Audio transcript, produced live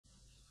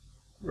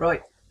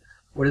Right,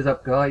 what is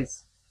up,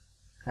 guys?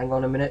 Hang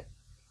on a minute.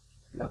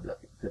 Love,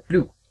 the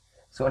blue.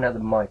 Sorting out the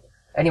mic.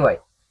 Anyway,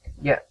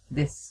 yeah,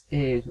 this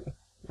is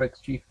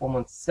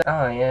REXChief117.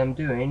 I am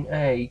doing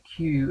a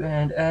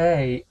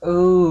Q&A.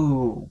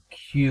 Oh,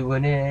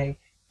 Q&A,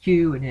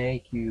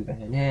 Q&A,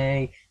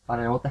 Q&A. I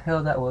don't know what the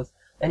hell that was.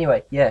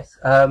 Anyway, yes,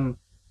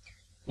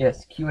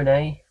 yes,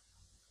 Q&A.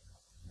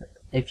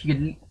 If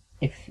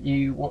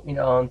you want me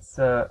to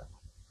answer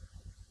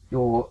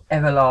your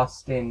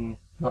everlasting,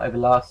 not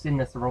everlasting,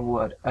 that's the wrong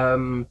word.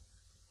 Oh,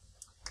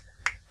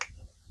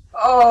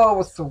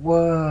 what's the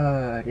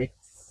word?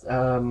 It's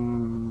I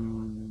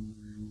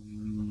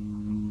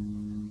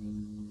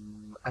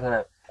don't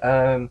know.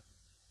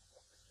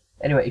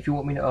 Anyway, if you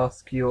want me to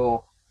ask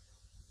your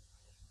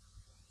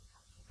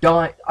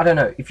I don't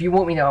know. If you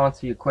want me to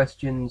answer your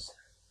questions,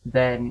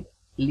 then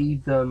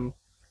leave them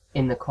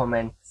in the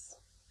comments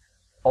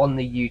on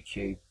the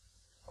YouTube,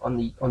 on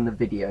the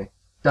video.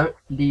 Don't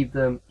leave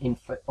them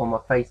on my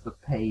Facebook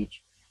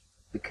page,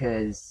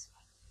 because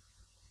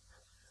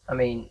I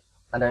mean,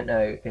 I don't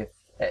know if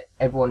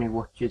everyone who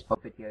watches my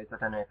videos, I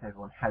don't know if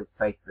everyone has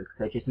Facebook,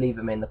 so just leave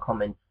them in the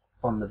comments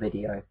on the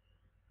video,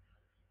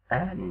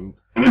 and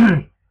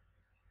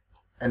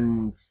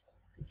and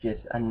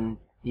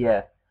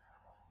yeah.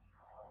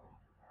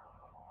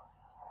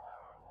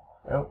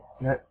 Oh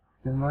no,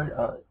 never mind.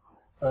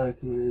 I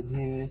could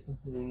hear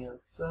something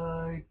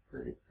outside,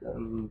 but it's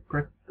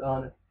pressed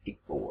on a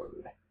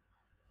keyboard.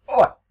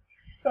 Oh,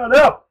 shut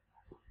up!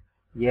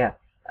 Yeah.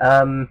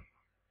 But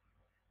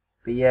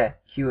yeah,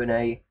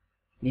 Q&A.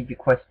 Leave your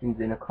questions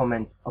in the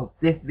comments of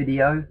this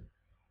video.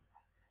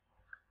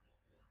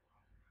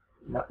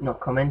 Not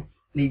comments.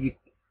 Leave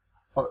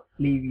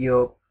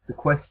the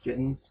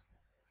questions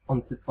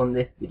on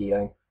this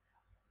video.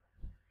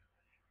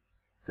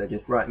 So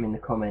just write them in the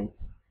comments,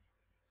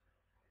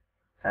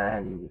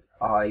 and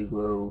I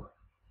will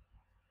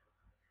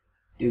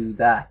do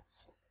that.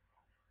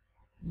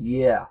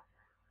 Yeah.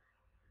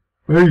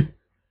 Peace.